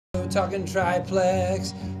talking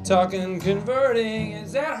triplex, talking converting.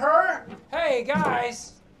 Is that her? Hey,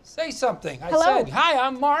 guys, say something. Hello. I said, hi,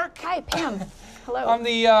 I'm Mark. Hi, Pam. Hello. I'm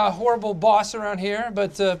the horrible boss around here,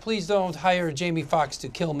 but please don't hire Jamie Foxx to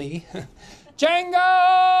kill me.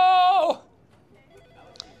 Django!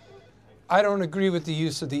 I don't agree with the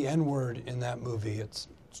use of the N-word in that movie. It's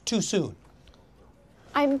too soon.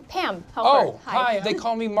 I'm Pam Halpert. Oh, hi. They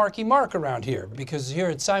call me Marky Mark around here because here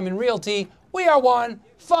at Simon Realty, we are one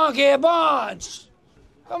funky bunch.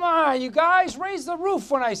 Come on, you guys, raise the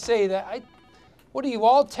roof when I say that. What are you,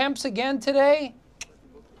 all temps again today?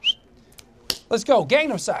 Let's go,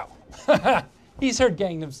 Gangnam Style. He's heard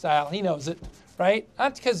Gangnam Style, he knows it, right?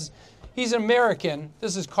 Not because he's an American.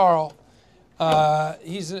 This is Carl.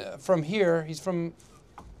 He's from here. He's from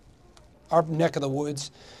our neck of the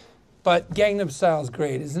woods. But Gangnam Style is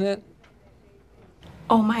great, isn't it?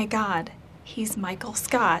 Oh my God, he's Michael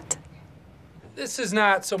Scott. This is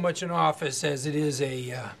not so much an office as it is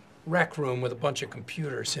a rec room with a bunch of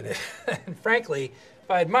computers in it. And frankly, if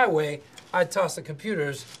I had my way, I'd toss the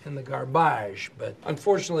computers in the garbage. But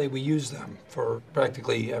unfortunately, we use them for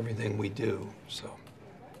practically everything we do. So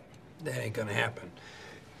that ain't gonna happen.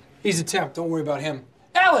 He's a temp, don't worry about him.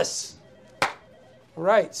 Alice! All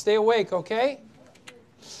right, stay awake, okay?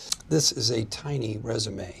 This is a tiny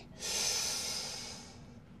resume.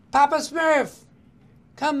 Papa Smurf,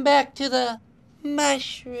 come back to the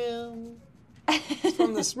mushroom. It's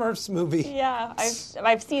from the Smurfs movie. Yeah,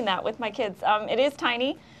 I've seen that with my kids. It is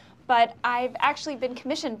tiny, but I've actually been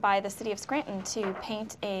commissioned by the city of Scranton to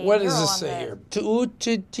paint a What mural does this on say the... here?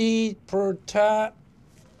 Tuutiti prota.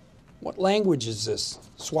 What language is this?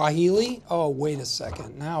 Swahili? Oh, wait a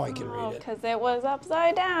second. Now I can read it. Because it was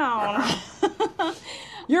upside down.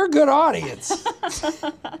 You're a good audience.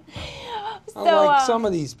 So, Unlike some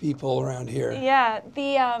of these people around here. Yeah,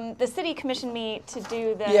 the city commissioned me to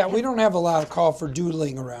do the... Yeah, we don't have a lot of call for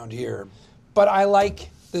doodling around here. But I like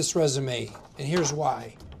this resume, and here's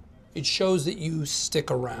why. It shows that you stick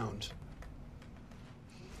around.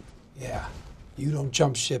 Yeah, you don't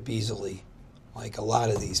jump ship easily, like a lot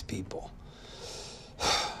of these people.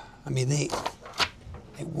 I mean, they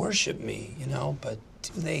worship me, you know, but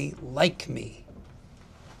do they like me?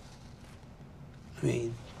 I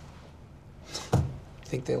mean,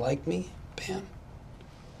 think they like me, Pam?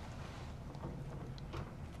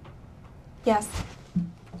 Yes.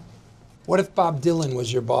 What if Bob Dylan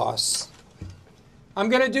was your boss? I'm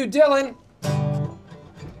gonna do Dylan.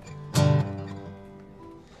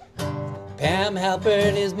 Pam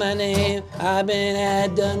Halpert is my name. I've been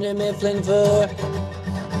at Dunder Mifflin for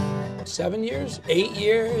 7 years? 8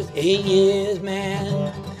 years? 8 years,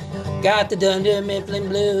 man. Got the Dunder Mifflin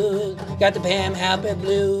blues. Got the Pam Halpert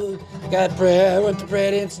blues. Got prayer, went to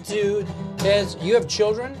Prayer Institute. You have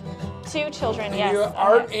children? 2 children, And yes. you have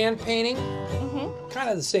art and painting? Mm-hmm. Kind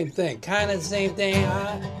of the same thing. Kind of the same thing.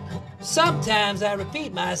 Sometimes I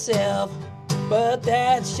repeat myself, but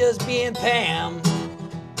that's just being Pam.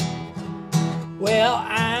 Well,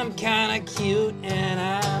 I'm kind of cute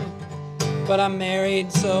but I'm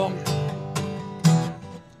married, so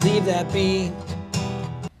leave that be.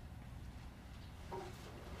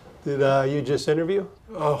 Did you just interview?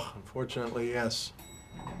 Oh, unfortunately, yes.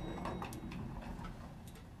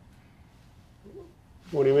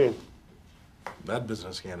 What do you mean? That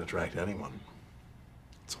business can't attract anyone.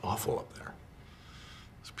 It's awful up there.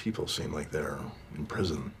 Those people seem like they're in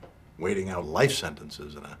prison, waiting out life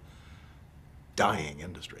sentences in a dying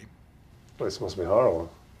industry. Well, this must be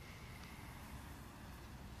horrible.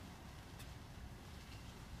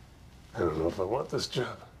 I don't know if I want this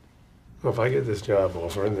job. If I get this job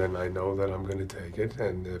offer, then I know that I'm going to take it.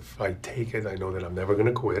 And if I take it, I know that I'm never going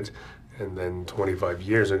to quit. And then 25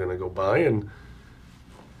 years are going to go by, and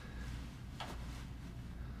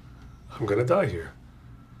I'm going to die here.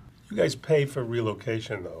 You guys pay for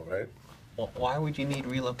relocation, though, right? Well, why would you need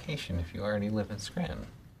relocation if you already live in Scranton?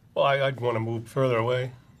 Well, I'd want to move further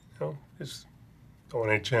away. You know, just don't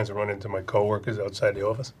want any chance to run into my coworkers outside the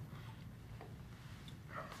office.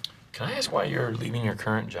 Can I ask why you're leaving your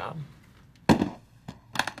current job?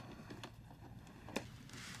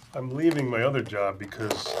 I'm leaving my other job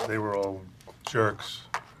because they were all jerks.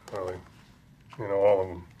 Really. You know, all of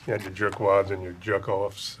them. You had your jerkwads and your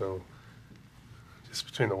jerk-offs, so just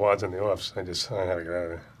between the wads and the offs, I had to get out of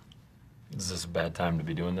there. Is this a bad time to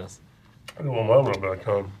be doing this? I don't want my room back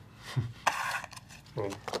home.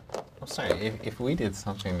 I'm sorry, if we did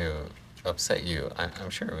something to upset you, I'm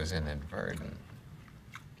sure it was inadvertent.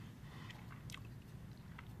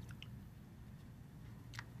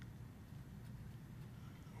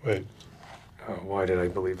 Wait, why did I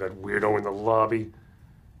believe that weirdo in the lobby?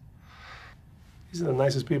 These are the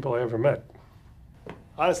nicest people I ever met.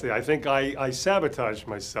 Honestly, I think I sabotaged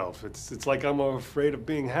myself. It's like I'm afraid of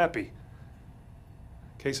being happy.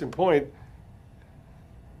 Case in point,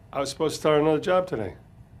 I was supposed to start another job today.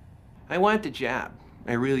 I want the job.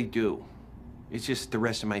 I really do. It's just the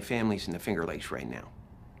rest of my family's in the Finger Lakes right now.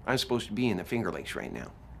 I'm supposed to be in the Finger Lakes right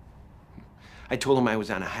now. I told them I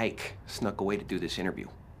was on a hike, snuck away to do this interview.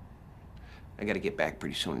 I gotta get back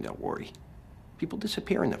pretty soon, don't worry. People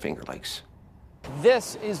disappear in the Finger Lakes.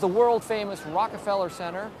 This is the world-famous Rockefeller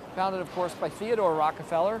Center, founded, of course, by Theodore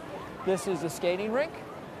Rockefeller. This is a skating rink,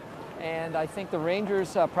 and I think the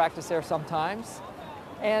Rangers practice there sometimes.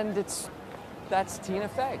 And that's Tina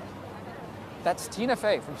Fey. That's Tina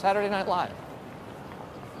Fey from Saturday Night Live.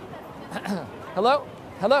 Hello?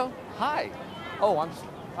 Hello? Hi. Oh,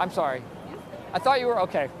 I'm sorry. I thought you were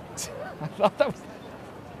okay. I thought that was.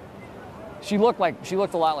 She looked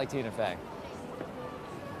a lot like Tina Fey.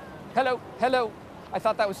 Hello, hello. I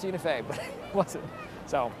thought that was Tina Fey, but it wasn't.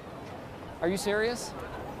 So, are you serious?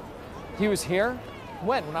 He was here?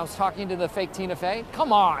 When I was talking to the fake Tina Fey?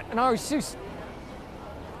 Come on. No, she's.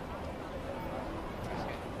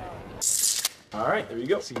 All right, there you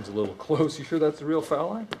go. Seems a little close. You sure that's the real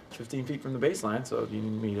foul line? 15 feet from the baseline, so do you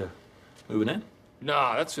need me to move it in?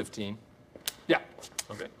 Nah, that's 15. Yeah.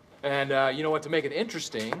 Okay. And you know what, to make it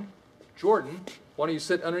interesting, Jordan, why don't you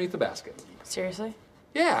sit underneath the basket? Seriously?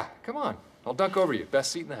 Yeah, come on. I'll dunk over you.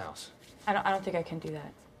 Best seat in the house. I don't think I can do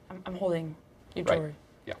that. I'm holding your Right. jewelry.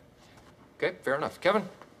 Yeah. Okay, fair enough. Kevin,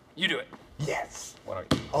 you do it. Yes. Why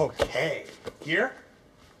don't you? Okay. Here?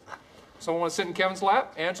 Someone want to sit in Kevin's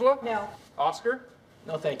lap? Angela? No. Oscar?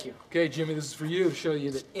 No, thank you. Okay, Jimmy, this is for you to show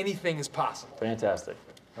you that anything is possible. Fantastic.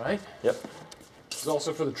 All right? Yep. This is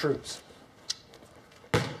also for the troops.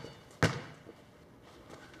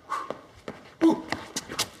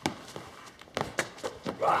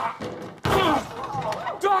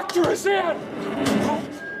 Doctor is in!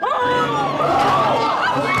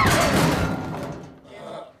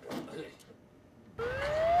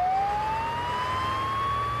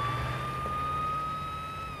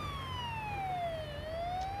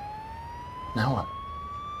 Now what?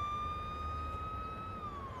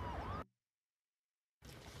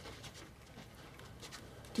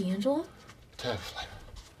 D'Angelo? Totally.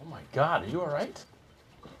 Oh my God, are you all right?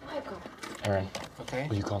 Michael. Aaron, Okay.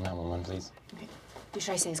 will you call 911, please? Who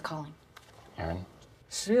should I say is calling? Aaron?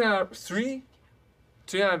 3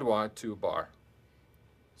 to a bar.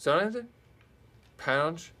 Sonate,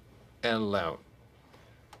 pound, and loud.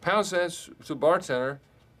 Pound says to bartender,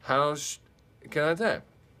 how much can I take?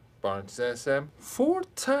 Bartender says 4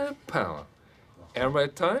 times pound.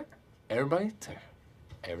 Everybody take, everybody take,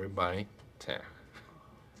 everybody take.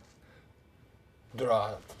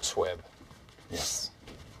 Draw swab. Yes.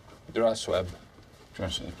 Draw swab.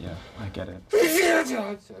 Josh, yeah, I get it.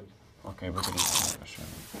 Okay, we're getting to that, sure.